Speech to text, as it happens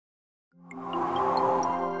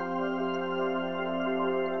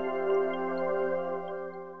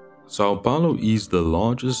Sao Paulo is the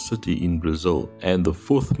largest city in Brazil and the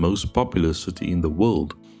fourth most populous city in the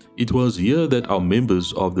world. It was here that our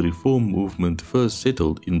members of the Reform movement first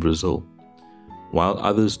settled in Brazil. While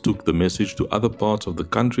others took the message to other parts of the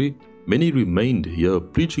country, many remained here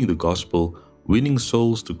preaching the gospel, winning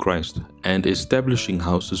souls to Christ, and establishing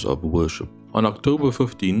houses of worship. On October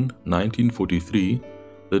 15, 1943,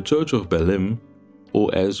 the Church of Belém,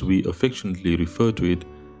 or as we affectionately refer to it,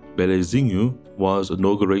 Belénzinho, was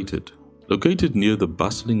inaugurated. Located near the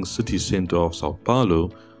bustling city center of Sao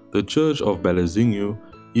Paulo, the Church of Belénzinho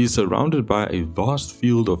is surrounded by a vast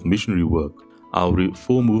field of missionary work. Our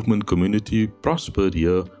Reform movement community prospered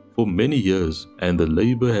here for many years, and the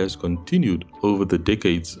labor has continued over the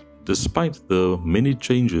decades despite the many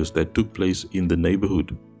changes that took place in the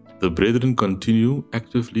neighborhood. The brethren continue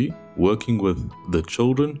actively working with the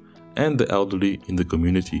children and the elderly in the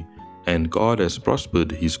community, and God has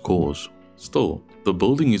prospered His cause. Still, the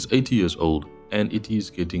building is 80 years old and it is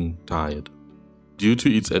getting tired. Due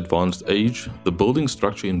to its advanced age, the building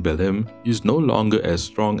structure in Belém is no longer as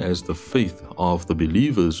strong as the faith of the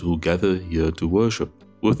believers who gather here to worship.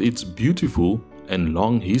 With its beautiful and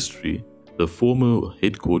long history, the former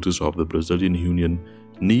headquarters of the Brazilian Union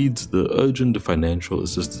needs the urgent financial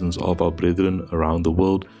assistance of our brethren around the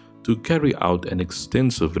world to carry out an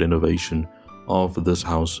extensive renovation of this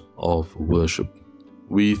house of worship.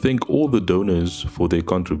 We thank all the donors for their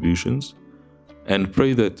contributions and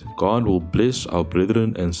pray that God will bless our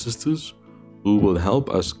brethren and sisters who will help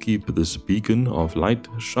us keep this beacon of light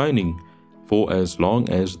shining for as long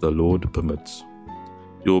as the Lord permits.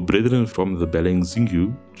 Your brethren from the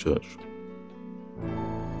Belénzinho Church.